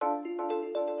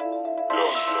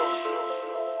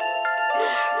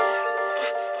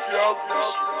I miss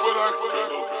you, but I got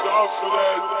no time for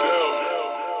that, damn.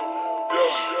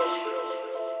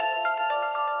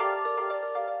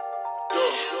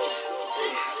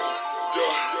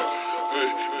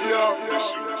 Yeah, I miss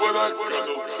you, but I got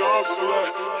no time for that.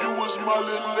 You was my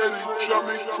little lady, drive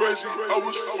me crazy, I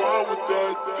was fine with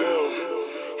that, damn.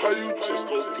 How you just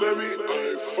gon' play me?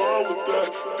 I ain't fine with that.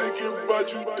 Thinking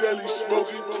about you daily,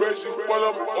 smoking crazy while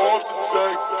I'm off the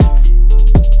tank.